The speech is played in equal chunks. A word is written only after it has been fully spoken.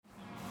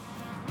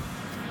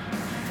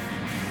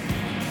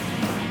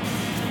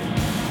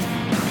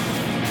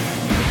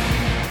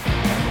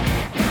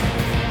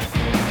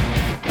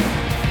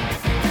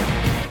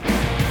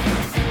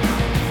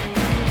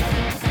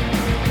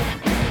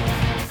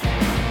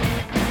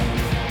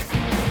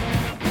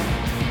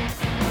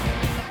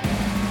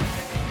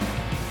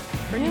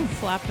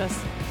slapped us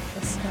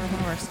one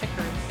of our stickers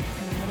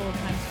in the middle of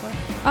Times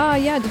Square.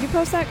 Yeah. Did you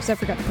post that? Because I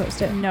forgot to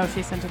post it. No,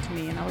 she sent it to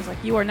me, and I was like,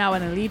 "You are now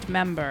an elite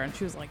member." And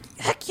she was like,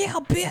 "Heck yeah,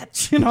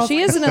 bitch!" And I was She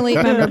like, is an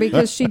elite member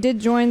because she did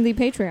join the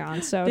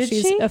Patreon, so Did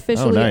she's she?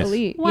 officially Oh, nice.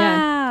 elite.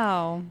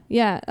 Wow.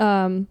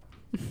 Yeah.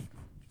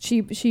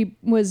 She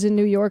was in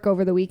New York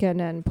over the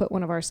weekend and put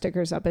one of our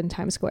stickers up in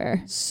Times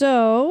Square.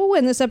 So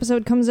when this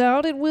episode comes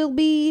out, it will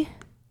be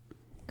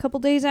a couple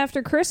days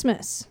after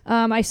Christmas.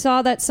 I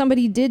saw that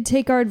somebody did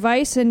take our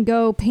advice and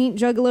go paint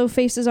Juggalo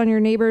faces on your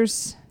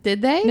neighbor's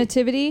Did they?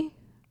 nativity.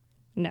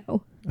 No.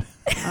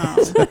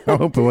 Oh. I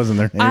hope it wasn't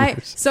their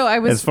neighbors. I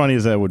was As funny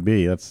as that would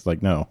be, that's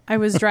like, no. I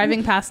was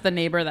driving past the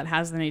neighbor that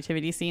has the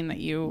nativity scene that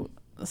you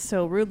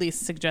so rudely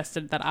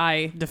suggested that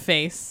I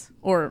deface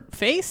or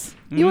face.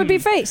 You would be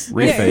face.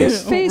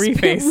 Reface. Face.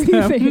 Reface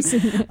them.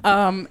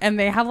 Reface. And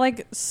they have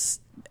like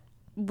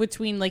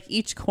between like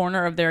each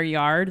corner of their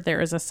yard,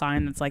 there is a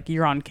sign that's like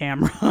 "You're on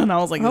camera," and I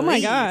was like, Oh my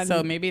 "Lee." God.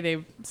 So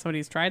maybe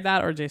somebody's tried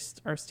that or just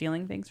are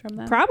stealing things from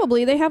them.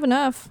 Probably. They have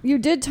enough. You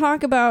did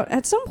talk about,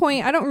 at some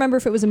point, I don't remember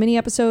if it was a mini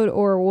episode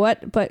or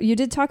what, but you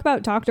did talk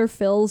about Dr.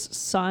 Phil's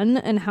son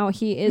and how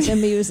he is a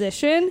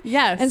musician.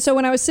 Yes. And so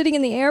when I was sitting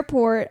in the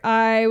airport,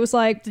 I was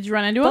like, Did you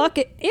run into him? fuck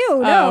it. Ew,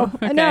 no.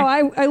 Oh, okay. No,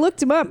 I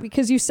looked him up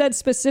because you said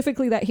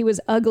specifically that he was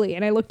ugly.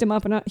 And I looked him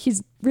up and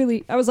he's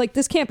really, I was like,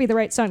 this can't be the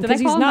right son Did I because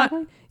he's call him not.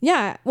 ugly?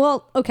 Yeah.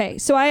 Well, okay.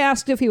 So I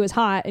asked if he was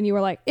hot and you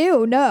were like,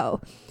 ew, no.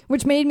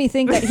 Which made me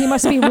think that he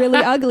must be really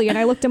ugly. And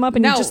I looked him up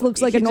and No, he just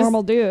looks like a he just-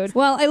 normal dude.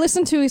 Well, I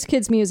listened to his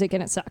kids' music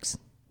and it sucks.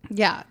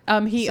 Yeah.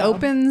 He So.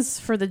 opens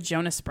for the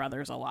Jonas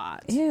Brothers a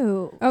lot.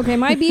 Ew. Okay,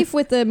 my beef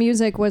with the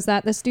music was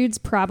that this dude's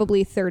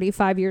probably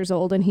 35 years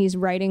old and he's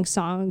writing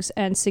songs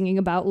and singing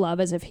about love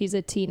as if he's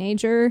a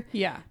teenager.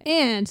 Yeah.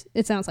 And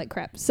it sounds like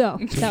crap. So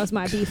that was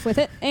my beef with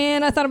it.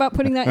 And I thought about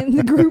putting that in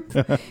the group.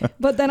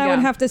 But then I would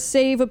Yeah. have to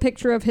save a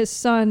picture of his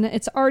son.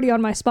 It's already on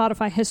my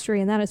Spotify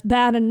history, and that is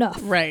bad enough.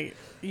 Right.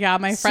 Yeah,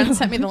 my friend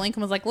sent me the link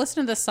and was like,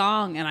 listen to this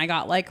song. And I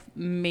got like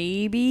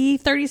maybe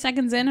 30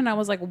 seconds in and I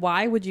was like,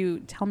 why would you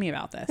tell me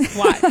about this?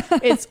 Why?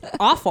 It's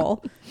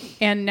awful.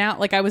 And now,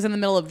 like, I was in the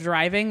middle of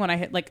driving when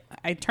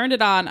I turned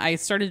it on, I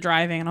started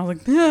driving and I was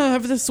like, I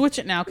have to switch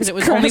it now because it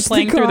was only Crash the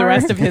playing through the car.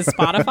 rest of his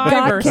Spotify.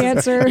 Got versus,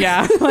 cancer.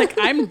 Yeah, like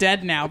I'm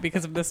dead now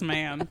because of this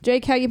man.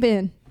 Jake, how you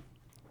been?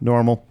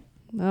 Normal.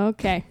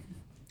 Okay.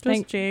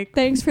 Just Jake.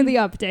 Thanks for the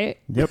update.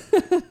 Yep.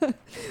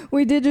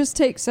 We did just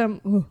take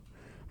some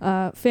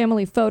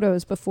family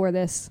photos before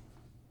this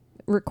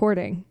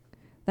recording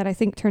that I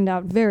think turned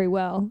out very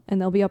well, and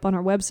they'll be up on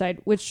our website,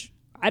 which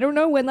I don't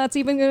know when that's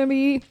even going to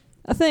be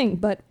a thing,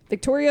 but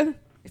Victoria,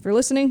 if you're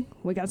listening,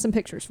 we got some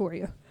pictures for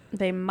you.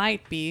 They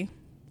might be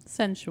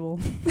sensual.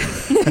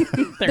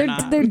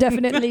 They're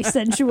definitely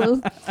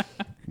sensual.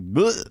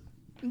 Blech.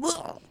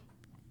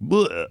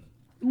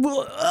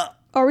 Blech.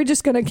 Are we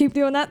just going to keep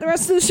doing that the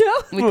rest of the show?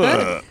 We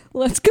could.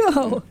 Let's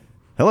go.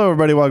 Hello,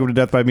 everybody. Welcome to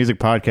Death by Music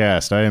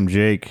Podcast. I am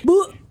Jake.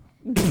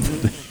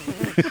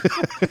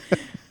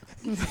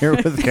 Here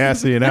with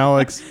Cassie and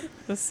Alex.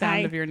 The sound Hi.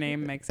 of your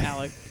name makes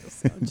Alex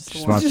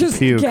Just wants to Just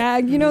puke.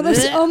 gag. You know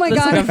this? Oh my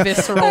That's God. like a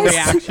visceral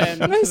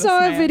reaction. I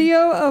saw a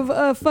video of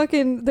a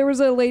fucking, there was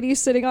a lady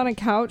sitting on a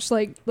couch,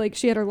 like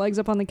she had her legs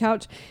up on the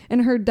couch,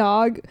 and her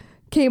dog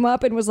came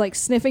up and was like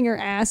sniffing her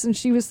ass, and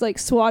she was like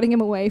swatting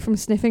him away from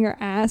sniffing her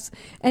ass,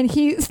 and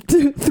he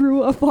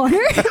threw up on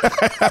her.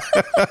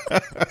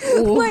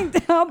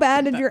 Like, how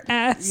bad did your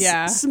ass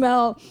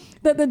smell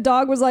that the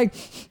dog was like,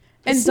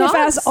 and sniff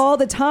dogs- ass all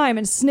the time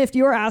and sniffed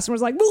your ass and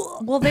was like,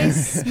 "Bleh." Well, they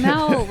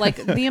smell like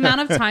the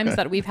amount of times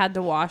that we've had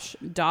to wash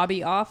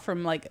Dobby off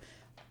from like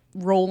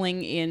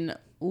rolling in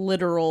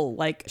literal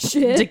like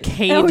Shit.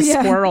 decayed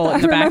squirrel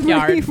in the I remember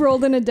backyard. he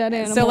rolled in a dead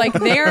animal. So like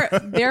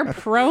they're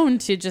prone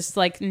to just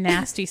like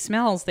nasty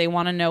smells. They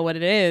want to know what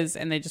it is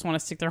and they just want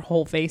to stick their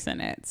whole face in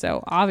it.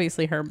 So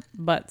obviously her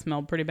butt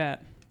smelled pretty bad.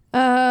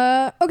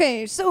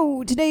 Okay,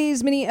 so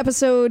today's mini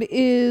episode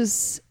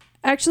is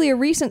actually a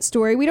recent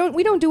story. We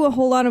don't do a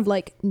whole lot of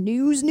like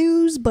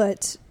news,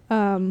 but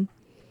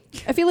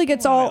I feel like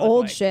it's all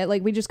old shit.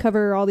 Like we just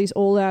cover all these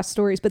old ass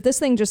stories, but this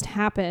thing just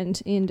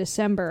happened in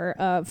December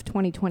of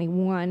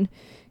 2021.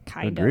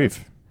 Kind Good of.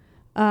 grief.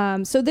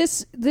 So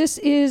this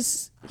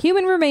is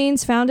human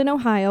remains found in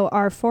Ohio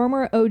are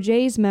former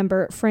OJ's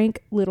member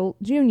Frank Little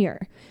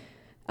Jr.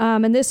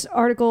 And this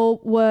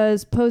article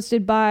was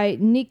posted by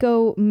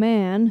Nico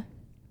Mann.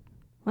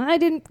 I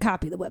didn't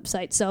copy the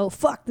website, so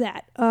fuck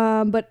that.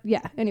 But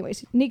yeah,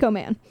 anyways, Nico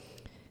Mann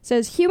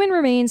says human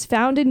remains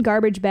found in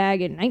garbage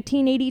bag in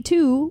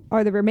 1982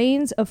 are the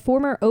remains of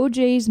former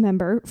OJ's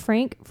member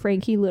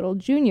Frankie Little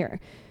Jr.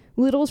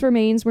 Little's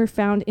remains were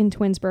found in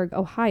Twinsburg,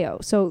 Ohio.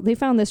 So they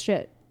found this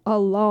shit a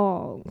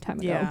long time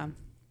ago.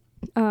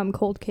 Yeah.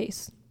 Cold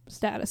case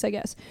status, I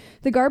guess.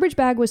 The garbage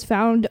bag was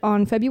found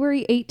on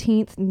February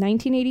 18th,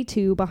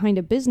 1982 behind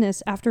a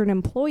business after an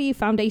employee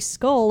found a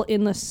skull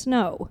in the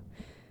snow.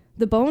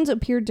 The bones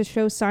appeared to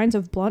show signs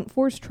of blunt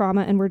force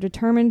trauma and were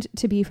determined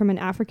to be from an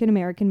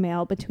African-American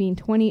male between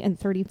 20 and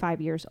 35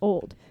 years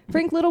old.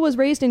 Frank Little was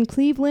raised in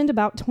Cleveland,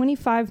 about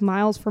 25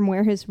 miles from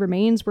where his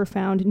remains were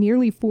found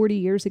nearly 40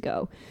 years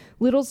ago.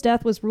 Little's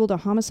death was ruled a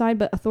homicide,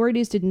 but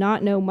authorities did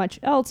not know much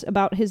else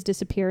about his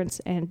disappearance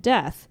and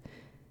death.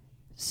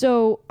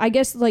 So I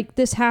guess like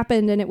this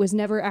happened and it was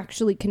never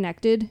actually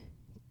connected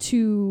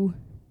to...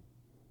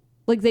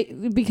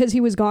 because he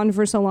was gone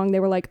for so long, they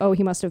were like, oh,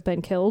 he must have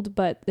been killed,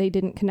 but they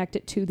didn't connect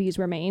it to these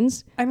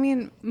remains. I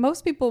mean,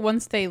 most people,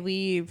 once they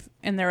leave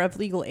and they're of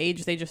legal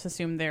age, they just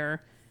assume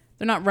they're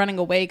not running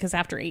away, because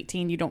after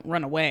 18, you don't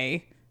run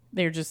away.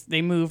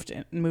 They moved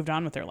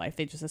on with their life.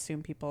 They just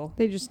assume people.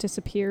 They just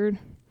disappeared.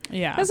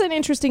 Yeah. That's an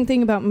interesting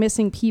thing about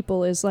missing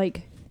people is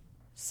like,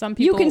 some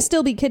people, you can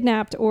still be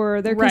kidnapped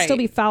or there can Right. still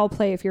be foul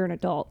play if you're an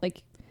adult.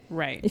 Like,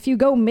 right. if you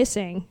go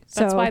missing.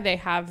 That's so, why they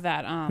have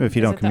that. If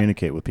you is don't it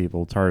communicate with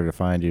people, it's harder to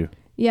find you.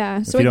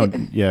 Yeah. So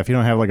If you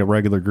don't have like a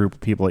regular group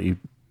of people that you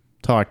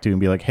talk to and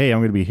be like, hey, I'm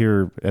going to be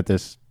here at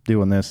this,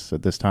 doing this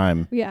at this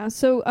time. Yeah.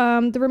 So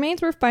the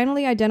remains were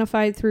finally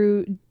identified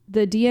through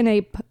the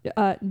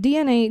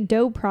DNA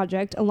Doe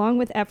Project, along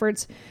with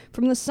efforts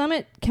from the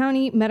Summit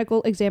County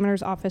Medical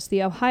Examiner's Office,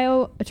 the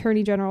Ohio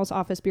Attorney General's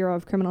Office Bureau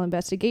of Criminal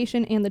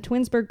Investigation, and the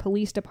Twinsburg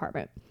Police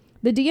Department.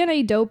 The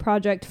DNA Doe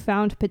Project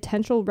found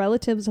potential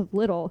relatives of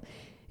Little,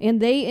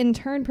 and they in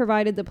turn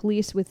provided the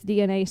police with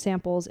DNA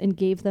samples and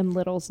gave them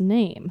Little's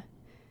name.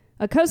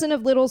 A cousin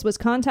of Little's was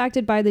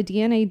contacted by the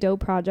DNA Doe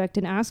Project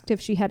and asked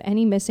if she had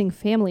any missing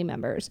family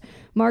members.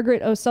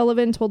 Margaret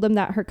O'Sullivan told them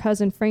that her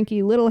cousin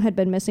Frankie Little had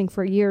been missing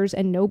for years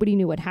and nobody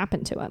knew what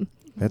happened to him.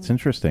 That's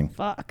interesting.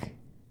 Fuck.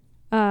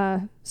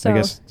 I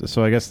guess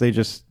they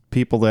just,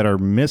 people that are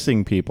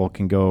missing people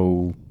can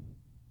go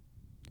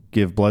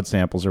give blood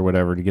samples or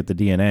whatever to get the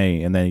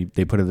DNA, and then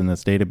they put it in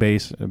this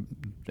database,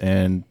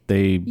 and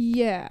they...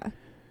 Yeah.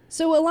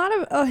 So a lot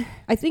of,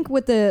 I think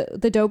what the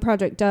Doe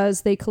Project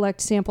does, they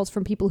collect samples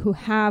from people who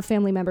have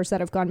family members that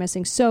have gone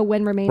missing. So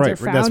when remains are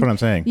found... That's what I'm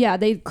saying. Yeah,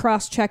 they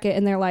cross-check it,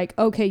 and they're like,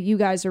 okay, you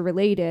guys are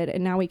related,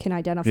 and now we can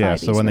identify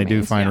these so when remains. they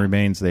do find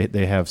remains,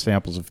 they have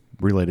samples of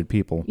related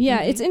people.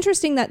 Yeah, it's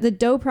interesting that the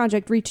Doe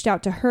Project reached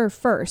out to her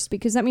first,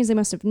 because that means they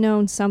must have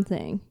known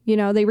something. You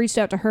know, they reached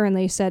out to her and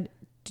they said,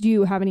 do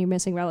you have any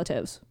missing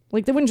relatives?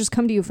 Like, they wouldn't just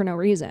come to you for no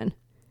reason.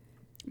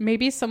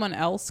 Maybe someone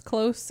else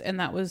close, and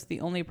that was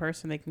the only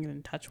person they can get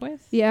in touch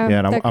with. Yeah,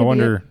 and I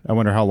wonder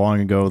how long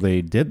ago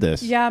they did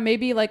this. Yeah,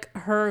 maybe like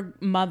her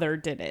mother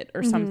did it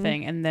or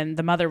something, and then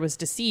the mother was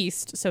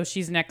deceased, so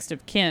she's next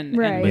of kin,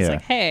 Right. and was Yeah.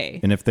 like, "Hey."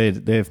 And if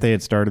they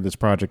had started this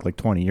project like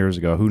 20 years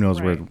ago, who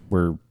knows Right.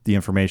 where the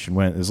information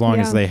went? As long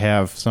as they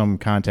have some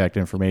contact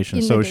information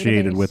In the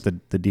associated database.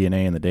 with the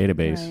DNA in the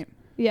database. Right.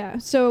 Yeah,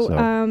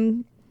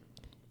 so.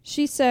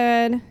 She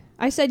said,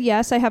 I said,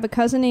 yes, I have a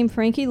cousin named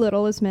Frankie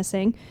Little is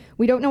missing.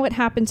 We don't know what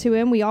happened to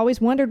him. We always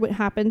wondered what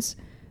happens.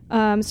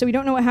 So we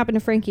don't know what happened to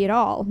Frankie at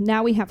all.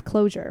 Now we have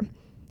closure.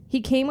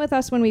 He came with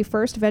us when we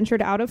first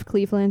ventured out of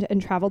Cleveland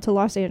and traveled to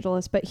Los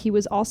Angeles, but he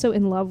was also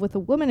in love with a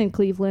woman in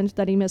Cleveland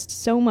that he missed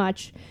so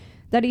much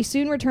that he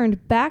soon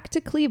returned back to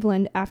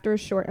Cleveland after a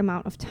short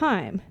amount of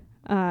time.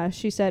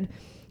 She said,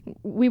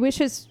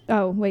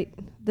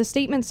 the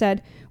statement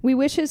said, we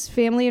wish his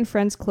family and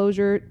friends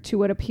closure to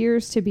what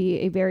appears to be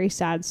a very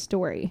sad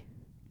story.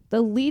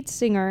 The lead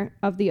singer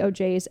of the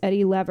OJs,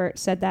 Eddie Leverett,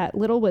 said that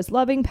Little was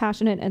loving,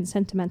 passionate, and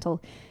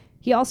sentimental.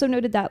 He also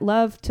noted that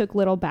love took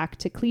Little back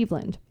to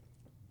Cleveland.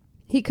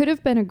 He could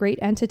have been a great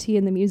entity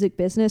in the music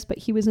business, but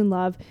he was in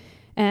love,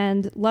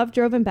 and love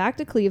drove him back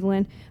to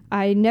Cleveland.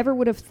 I never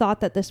would have thought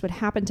that this would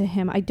happen to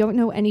him. I don't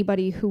know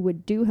anybody who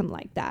would do him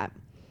like that.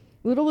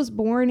 Little was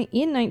born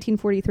in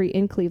 1943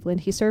 in Cleveland.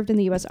 He served in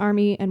the U.S.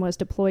 Army and was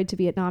deployed to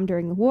Vietnam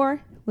during the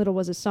war. Little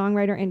was a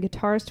songwriter and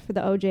guitarist for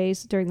the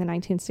OJs during the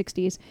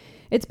 1960s.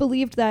 It's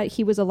believed that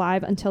he was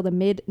alive until the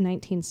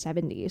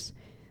mid-1970s.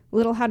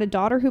 Little had a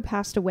daughter who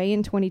passed away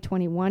in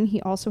 2021.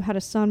 He also had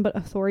a son, but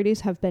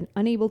authorities have been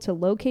unable to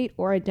locate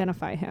or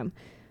identify him.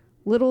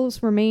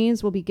 Little's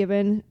remains will be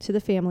given to the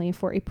family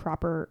for a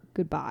proper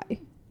goodbye.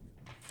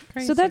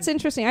 Crazy. So that's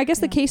interesting. I guess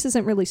the case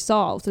isn't really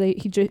solved.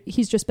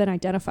 He's just been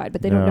identified,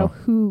 but they don't know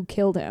who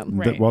killed him.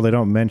 Right. Well, they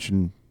don't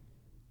mention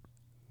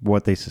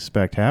what they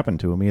suspect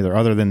happened to him either,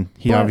 other than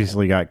he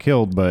obviously got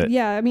killed. But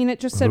yeah, I mean, it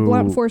just said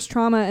blunt force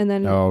trauma, and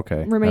then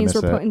remains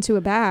were put into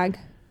a bag.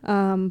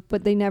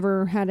 But they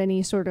never had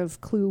any sort of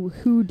clue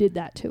who did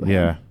that to him.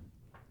 Yeah.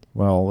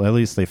 Well, at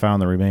least they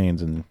found the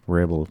remains and were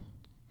able to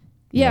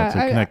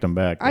connect them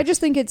back. I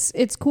just think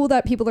it's cool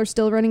that people are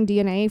still running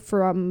DNA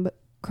from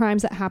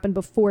crimes that happened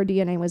before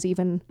DNA was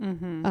even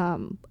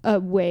a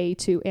way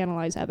to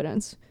analyze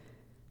evidence.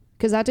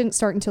 Because that didn't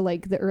start until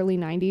like the early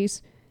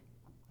 90s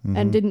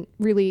and didn't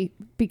really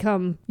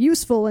become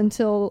useful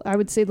until I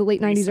would say the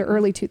late 90s or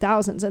early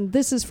 2000s. And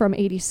this is from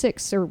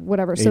 86 or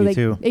whatever.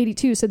 82.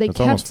 82. So they That's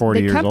almost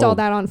 40 years kept all old.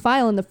 that on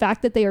file. And the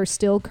fact that they are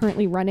still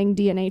currently running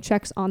DNA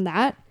checks on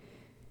that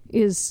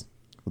is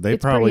They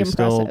it's probably pretty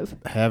still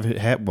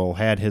impressive.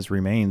 had his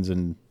remains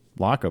in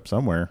lockup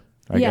somewhere.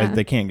 Yeah.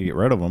 They can't get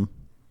rid of them.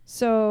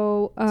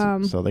 So,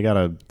 so they got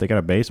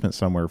a basement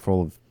somewhere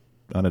full of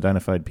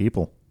unidentified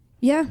people.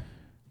 Yeah.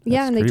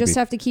 Yeah, and they creepy. just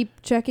have to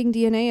keep checking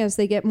DNA as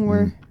they get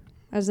more,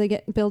 as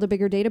they build a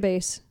bigger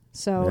database.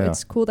 So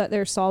it's cool that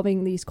they're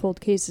solving these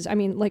cold cases. I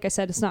mean, like I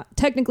said, it's not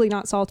technically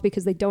not solved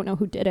because they don't know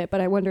who did it,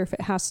 but I wonder if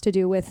it has to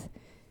do with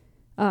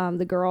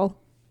the girl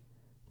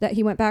that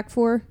he went back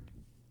for.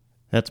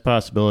 That's a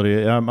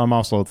possibility. I'm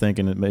also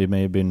thinking it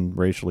may have been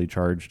racially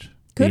charged.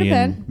 Could have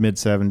been.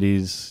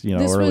 Mid-70s,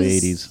 early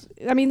 80s.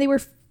 I mean, they were...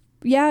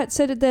 Yeah, it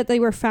said that they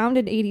were found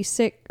in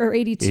 86 or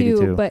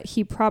 82, but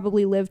he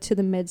probably lived to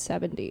the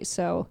mid-70s.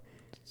 So,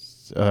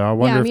 I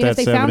wonder if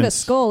they found a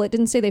skull, it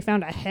didn't say they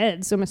found a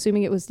head, so I'm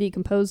assuming it was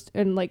decomposed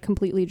and like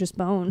completely just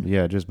bone.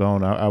 Yeah, just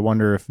bone. I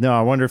wonder if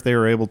they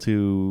were able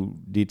to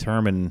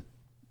determine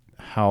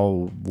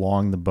how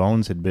long the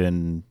bones had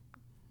been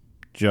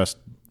just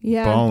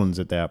bones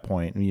at that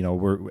point.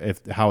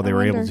 How they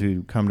were able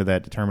to come to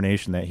that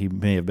determination that he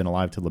may have been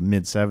alive till the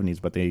mid-70s,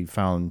 but they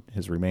found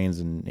his remains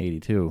in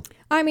 82.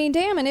 I mean,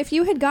 damn, and if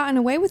you had gotten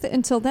away with it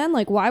until then,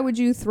 like, why would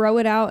you throw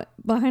it out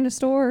behind a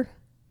store?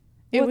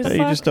 You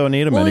just don't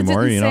need them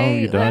anymore, you're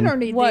done. I don't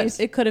need these.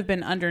 It could have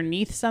been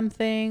underneath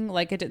something.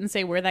 Like, it didn't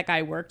say where that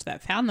guy worked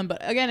that found them. But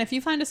again, if you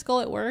find a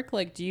skull at work,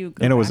 like, do you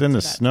go And it was back in to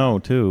the that? snow,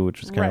 too,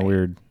 which is kind of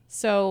weird.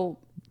 So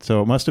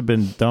it must have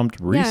been dumped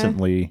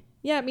recently.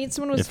 Yeah, it means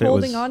someone was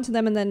holding on to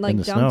them and then,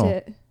 like, dumped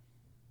it.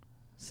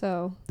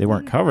 So they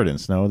weren't covered in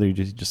snow. They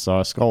just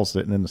saw a skull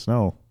sitting in the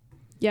snow.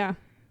 Yeah.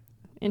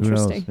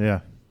 Interesting. Who knows? Yeah.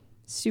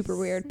 Super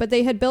weird. But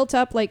they had built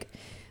up, like,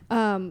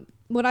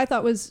 what I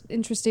thought was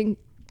interesting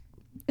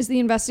is the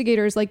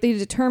investigators, like, they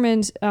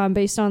determined,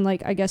 based on,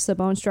 like, I guess the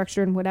bone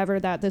structure and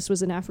whatever, that this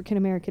was an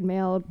African-American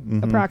male,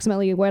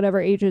 approximately whatever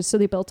ages. So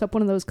they built up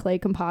one of those clay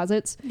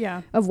composites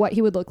of what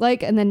he would look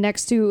like. And then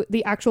next to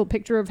the actual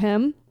picture of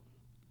him,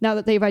 now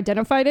that they've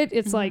identified it,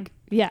 it's like,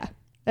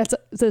 that's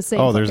the same.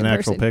 Oh, there's an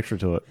person. actual picture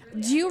to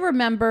it. do you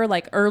remember,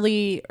 like,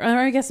 early, or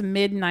I guess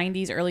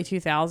mid-90s, early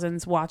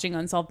 2000s, watching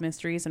Unsolved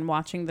Mysteries and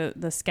watching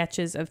the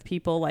sketches of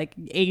people, like,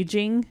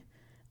 aging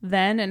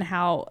then, and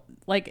how,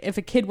 like, if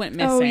a kid went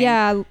missing,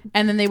 and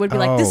then they would be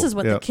like, this is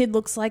what the kid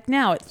looks like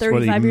now at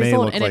 35 years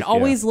old, and it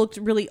always looked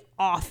really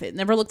off. It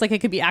never looked like it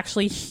could be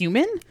actually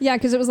human. Yeah,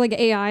 because it was like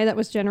AI that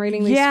was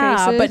generating these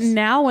faces. But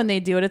now when they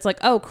do it, it's like,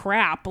 oh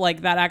crap,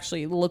 like, that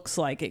actually looks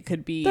like it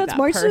could be that's that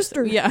my person.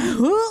 sister. Yeah.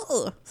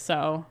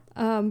 So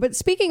but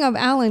speaking of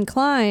Alan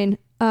Klein,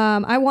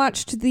 I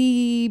watched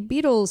the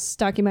Beatles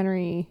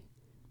documentary,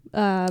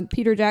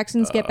 Peter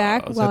Jackson's Get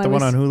Back. Is that the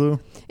one on Hulu?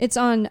 It's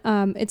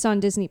on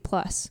Disney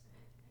Plus.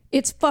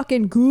 It's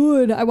fucking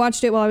good. I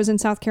watched it while I was in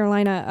South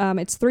Carolina.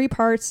 It's 3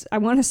 parts. I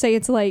want to say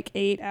it's like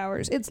 8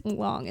 hours. It's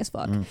long as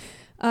fuck.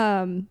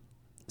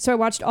 So I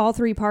watched all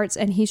 3 parts,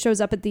 and he shows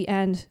up at the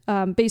end.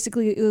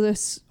 Basically,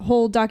 this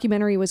whole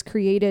documentary was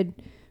created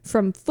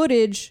from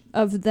footage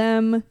of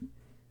them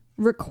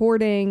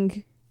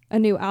recording a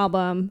new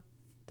album.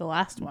 the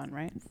last one,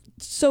 right?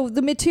 So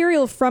the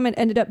material from it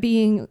ended up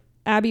being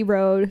Abbey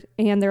Road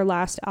and their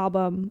last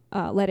album,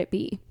 Let It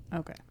Be.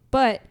 Okay.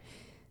 But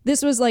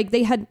this was like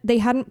they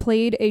hadn't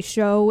played a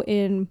show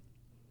in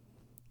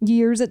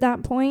years at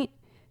that point,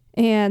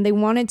 and they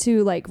wanted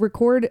to like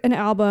record an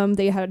album.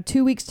 They had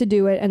 2 weeks to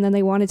do it, and then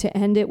they wanted to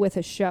end it with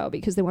a show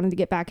because they wanted to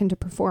get back into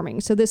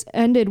performing. So this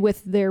ended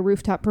with their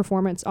rooftop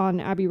performance on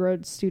Abbey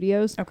Road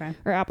Studios, Okay.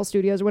 or Apple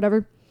Studios or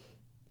whatever.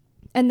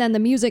 And then the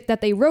music that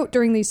they wrote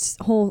during these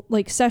whole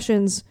like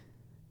sessions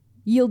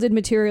yielded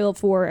material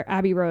for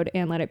Abbey Road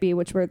and Let It Be,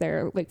 which were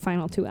their like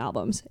final 2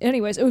 albums.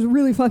 Anyways, it was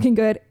really fucking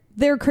good.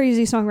 They're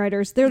crazy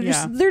songwriters.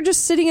 They're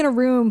just sitting in a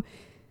room,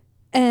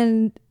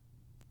 and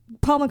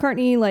Paul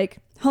McCartney like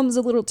hums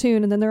a little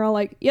tune, and then they're all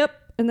like, "Yep,"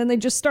 and then they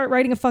just start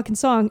writing a fucking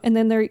song, and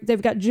then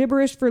they've got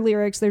gibberish for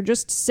lyrics. They're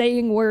just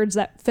saying words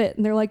that fit,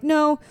 and they're like,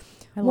 "No,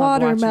 I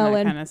love watermelon, watching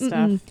that kind of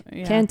stuff.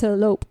 Yeah.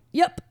 cantaloupe,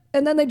 yep,"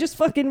 and then they just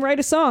fucking write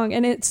a song,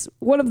 and it's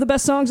one of the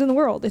best songs in the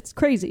world. It's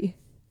crazy.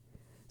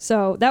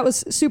 So that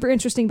was super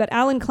interesting. But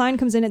Alan Klein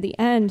comes in at the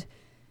end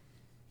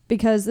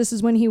because this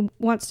is when he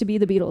wants to be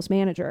the Beatles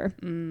manager.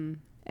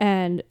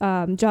 And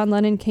John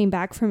Lennon came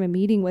back from a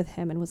meeting with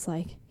him and was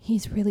like,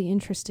 he's really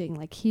interesting.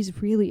 Like,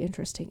 he's really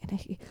interesting. And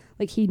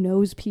he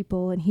knows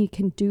people and he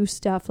can do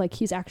stuff. Like,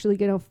 he's actually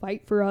going to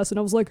fight for us. And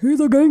I was like,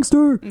 he's a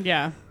gangster.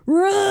 Yeah.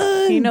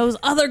 Run! He knows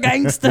other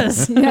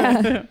gangsters.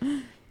 Yeah.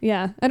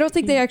 Yeah. I don't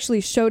think they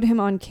actually showed him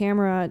on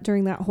camera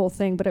during that whole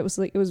thing, but it was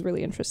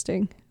really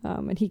interesting.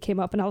 And he came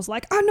up and I was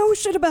like, I know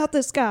shit about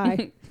this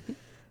guy.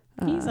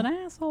 He's an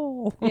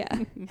asshole.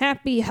 Yeah.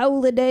 Happy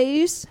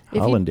holidays.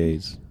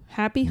 Hollandaise.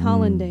 Happy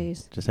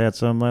hollandaise. Just had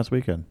some last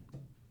weekend.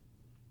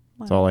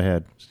 That's all I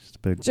had.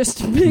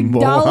 Just a big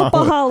dollop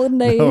of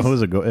hollandaise. No,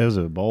 it was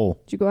a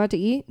bowl. Did you go out to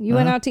eat? You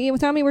went out to eat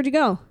without me? Where'd you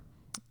go?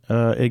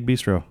 Egg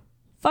Bistro.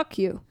 Fuck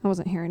you. I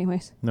wasn't here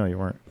anyways. No, you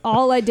weren't.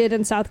 All I did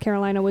in South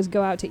Carolina was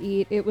go out to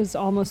eat. It was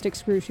almost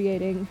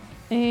excruciating.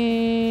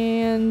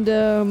 And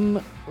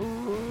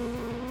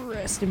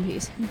rest in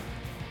peace.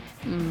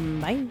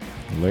 Bye.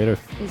 Later.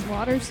 Is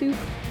water soup?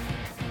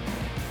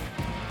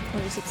 Or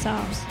is it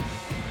sauce?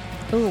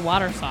 Ooh,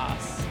 water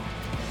sauce.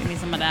 Give me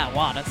some of that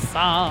water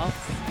sauce.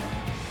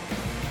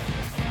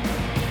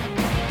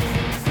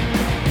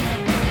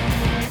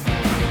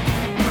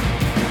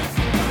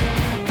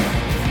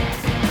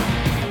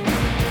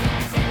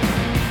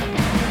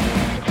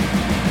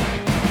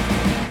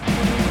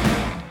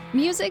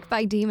 Music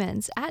by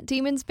Demons at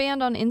Demons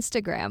Band on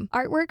Instagram.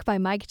 Artwork by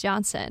Mike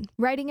Johnson.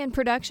 Writing and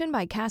production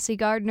by Cassie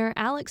Gardner,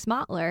 Alex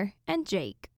Mottler, and Jake.